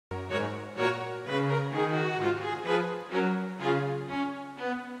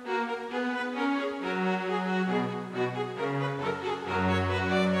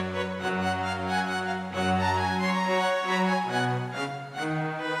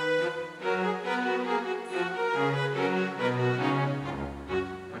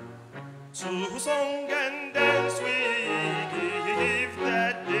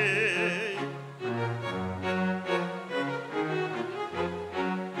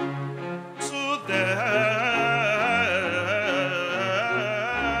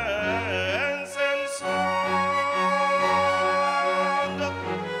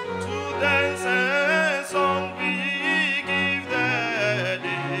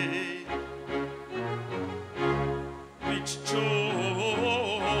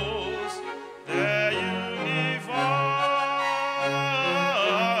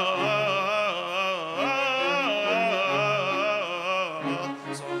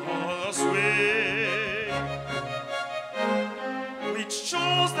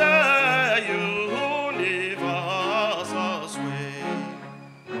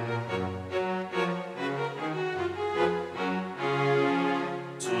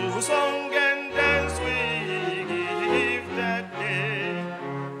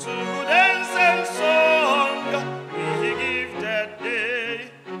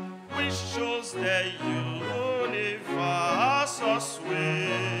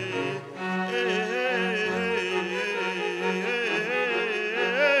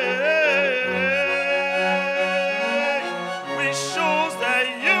which shows the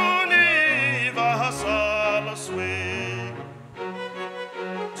universal sway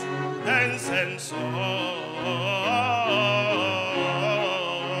to dance and song.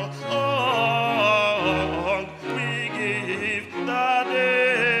 We give the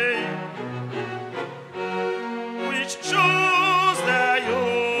day which shows the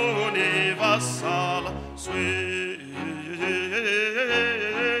universal sway.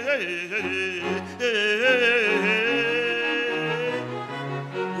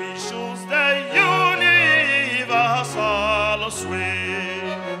 Which shows the universal sway.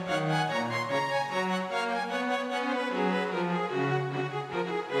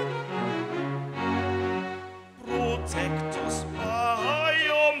 Protect us by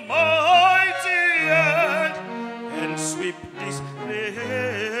your mighty hand and sweep this race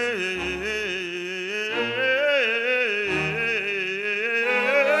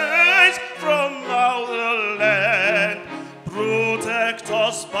from out the land. Protect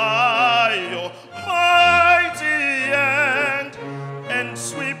us by your mighty hand and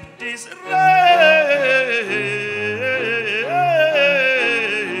sweep this race,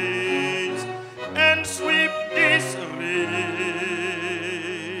 and sweep this race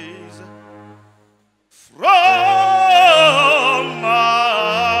from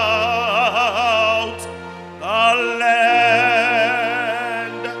out the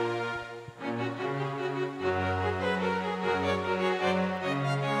land.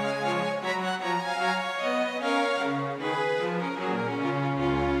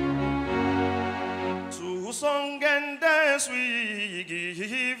 To song and dance we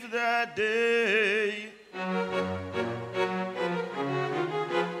give the day,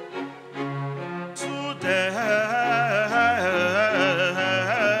 to dance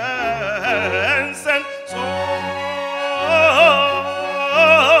and song,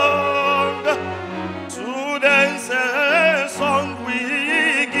 to dance and song we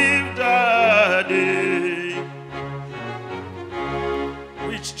give the day,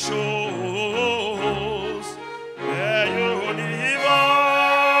 which shows the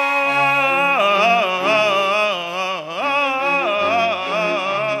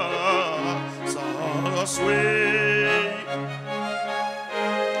universal sway,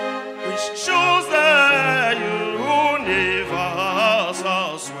 which shows the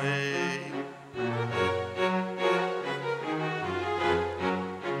universal sway.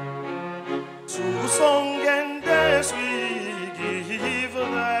 To song and dance we give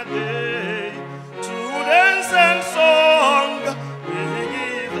the day, to dance and song we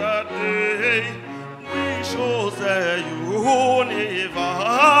give the day, which shows the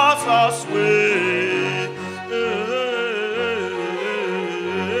universal sway.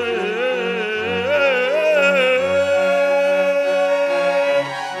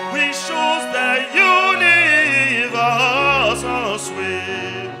 Which shows the universal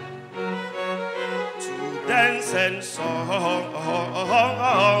sway to dance and song.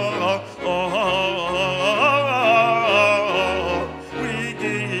 We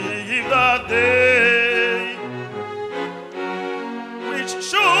give the day, which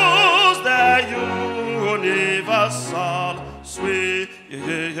shows the universal sway.